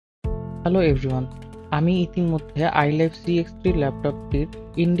Hello everyone, আমি ইতিমধ্যে iLife CX3 ল্যাপটপটির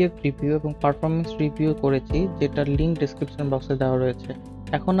in-depth review এবং পারফরমেন্স রিভিউ করেছি, যেটার লিঙ্ক ডেসক্রিপশন বক্সে দেওয়া রয়েছে।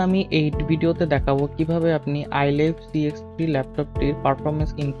 এখন আমি এই ভিডিওতে দেখাবো কিভাবে আপনি iLife CX3 ল্যাপটপটির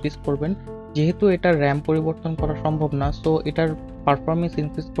পারফরমেন্স ইনক্রিজ করবেন। যেহেতু এটার র্যাম পরিবর্তন করা সম্ভব না, সো এটার পারফরমেন্স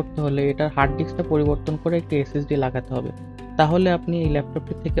ইনক্রিজ করতে হলে এটার হার্ড ডিস্কটা পরিবর্তন করে একটি SSD লাগাতে হবে। তাহলে আপনি এই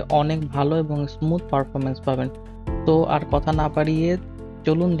ল্যাপটপটি থেকে অনেক ভালো এবং স্মুথ পারফরমেন্স পাবেন। তো আর কথা না বাড়িয়ে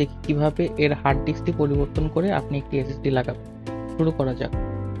চলুন দেখি কিভাবে এর হার্ড ডিস্কটি পরিবর্তন করে আপনি একটি SSD লাগাবেন। শুরু করা যাক।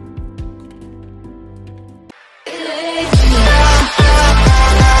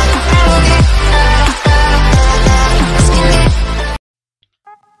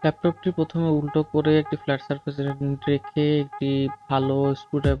 ল্যাপটপটি প্রথমে উল্টো করে একটি ফ্ল্যাট সারফেস রেখে একটি ভালো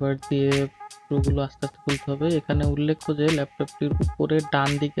স্ক্রুড্রাইভার দিয়ে স্ক্রুগুলো আস্তে আস্তে খুলতে হবে। এখানে উল্লেখ্য যে ল্যাপটপটির উপরে ডান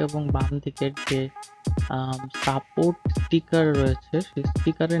দিকে এবং বাম দিকের যে সাপোর্ট স্টিকার রয়েছে, সেই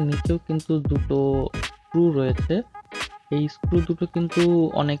স্টিকারের নিচেও কিন্তু দুটো স্ক্রু রয়েছে। এই স্ক্রু দুটো কিন্তু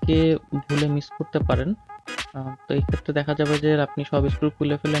অনেকে ভুলে মিস করতে পারেন। তো এই ক্ষেত্রে দেখা যাবে যে আপনি সব স্ক্রু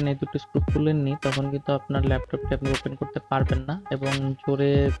খুলে ফেলেন, এই দুটো স্ক্রু খুলেননি, তখন কিন্তু আপনার ল্যাপটপটি আপনি ওপেন করতে পারবেন না এবং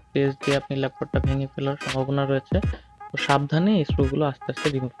জোরে প্রেস দিয়ে আপনি ল্যাপটপটা ভেঙে ফেলার সম্ভাবনা রয়েছে। তো সাবধানে এই স্ক্রুগুলো আস্তে আস্তে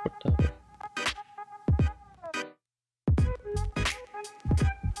রিমুভ করতে হবে।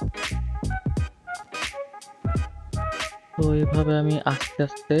 তো এইভাবে আমি আস্তে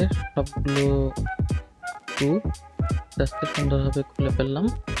আস্তে সবগুলো স্ক্রু আস্তে আস্তে সুন্দরভাবে খুলে ফেললাম।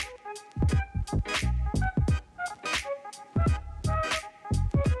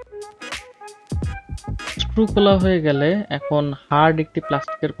 স্ক্রু খোলা হয়ে গেলে এখন হার্ড একটি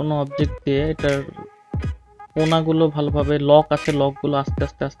প্লাস্টিকের কোনো অবজেক্ট দিয়ে এটার কোনাগুলো ভালোভাবে লক আছে, লকগুলো আস্তে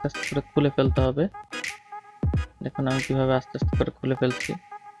আস্তে করে খুলে ফেলতে হবে। দেখুন আমি কিভাবে আস্তে আস্তে করে খুলে ফেলছি।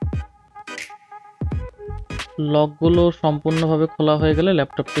 লকগুলো সম্পূর্ণভাবে খোলা হয়ে গেলে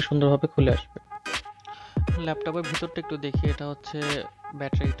ল্যাপটপটি সুন্দরভাবে খুলে আসবে। ল্যাপটপের ভিতরটা একটু দেখি। এটা হচ্ছে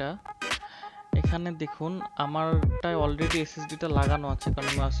ব্যাটারিটা। এখানে দেখুন আমারটায় অলরেডি SSDটা লাগানো আছে, কারণ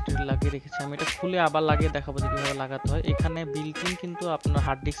আমি SSD লাগিয়ে রেখেছি। আমি এটা খুলে আবার লাগিয়ে দেখাবো যে কীভাবে লাগাতে হয়। এখানে বিল্ট-ইন কিন্তু আপনার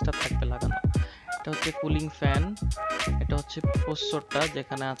হার্ড ডিস্কটা থাকবে লাগানো। এটা হচ্ছে কুলিং ফ্যান, এটা হচ্ছে প্রসেসরটা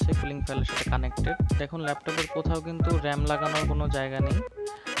যেখানে আছে কুলিং ফ্যানের সাথে কানেক্টেড। দেখুন ল্যাপটপের কোথাও কিন্তু র্যাম লাগানোর কোনো জায়গা নেই।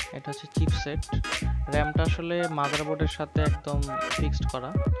 এটা হচ্ছে চিপসেট। র্যামটা আসলে মাদারবোর্ডের সাথে একদম ফিক্সড করা।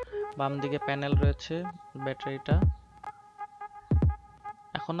 বাম দিকে প্যানেল রয়েছে, ব্যাটারিটা।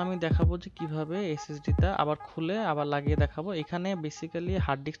 এখন আমি দেখাবো যে কিভাবে SSDটা আবার খুলে আবার লাগিয়ে দেখাবো। এখানে বেসিক্যালি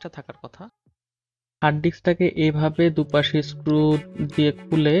হার্ড ডিস্কটা থাকার কথা। হার্ড ডিস্কটাকে এইভাবে দুপাশে স্ক্রু দিয়ে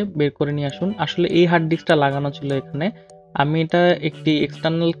খুলে বের করে নিয়ে আসুন। আসলে এই হার্ড ডিস্কটা লাগানো ছিল এখানে। আমি এটা একটি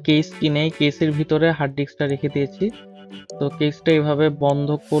এক্সটার্নাল কেস কিনে কেসের ভিতরে হার্ড ডিস্কটা রেখে দিয়েছি। তো কেসটা এইভাবে বন্ধ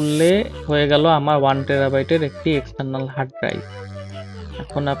করলে হয়ে গেল আমার 1 টেরাবাইটের একটি এক্সটার্নাল হার্ড ড্রাইভ।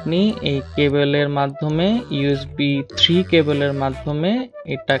 এখন আপনি এই কেবলের মাধ্যমে USB 3 কেবলের মাধ্যমে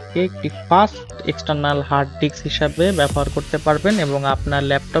এটাকে একটি ফাস্ট এক্সটার্নাল হার্ড ডিস্ক হিসাবে ব্যবহার করতে পারবেন এবং আপনার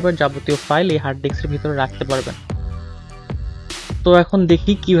ল্যাপটপের যাবতীয় ফাইল এই হার্ড ডিস্কের ভিতরে রাখতে পারবেন। তো এখন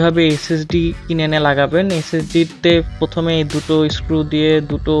দেখি কিভাবে SSD কিনে এনে লাগাবেন। SSD-তে প্রথমে এই দুটো স্ক্রু দিয়ে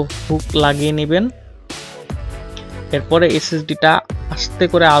দুটো হুক লাগিয়ে নেবেন। এরপরে SSD-টা আস্তে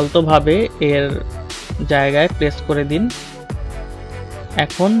করে আলতোভাবে এর জায়গায় প্রেস করে দিন।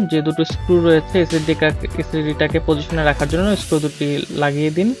 এখন যে দুটো স্ক্রু রয়েছে SSD-টাকে পজিশনে রাখার জন্য স্ক্রু দুটি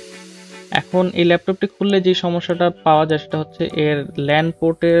লাগিয়ে দিন। এখন এই ল্যাপটপটি খুললে যে সমস্যাটা পাওয়া যায় সেটা হচ্ছে এর ল্যান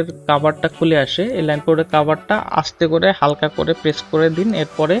পোর্টের কভারটা খুলে আসে। এই ল্যান পোর্টের কভারটা আস্তে করে হালকা করে প্রেস করে দিন,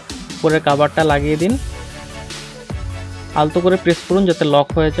 এরপরে পরের কভারটা লাগিয়ে দিন। আলতো করে প্রেস করুন যাতে লক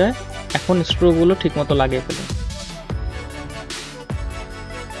হয়ে যায়। এখন স্ক্রুগুলো ঠিকমতো লাগিয়ে ফেলুন।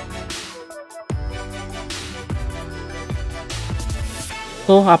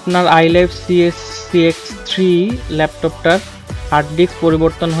 তো আপনার iLife CX3 ল্যাপটপটার হার্ড ডিস্ক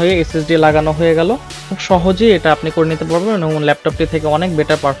পরিবর্তন হয়ে SSD লাগানো হয়ে গেল। খুব সহজেই এটা আপনি করে নিতে পারবেন এবং ল্যাপটপটি থেকে অনেক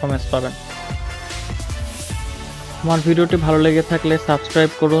বেটার পারফরমেন্স পাবেন। আমার ভিডিওটি ভালো লেগে থাকলে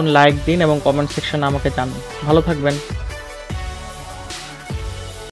সাবস্ক্রাইব করুন, লাইক দিন এবং কমেন্ট সেকশনে আমাকে জানান। ভালো থাকবেন।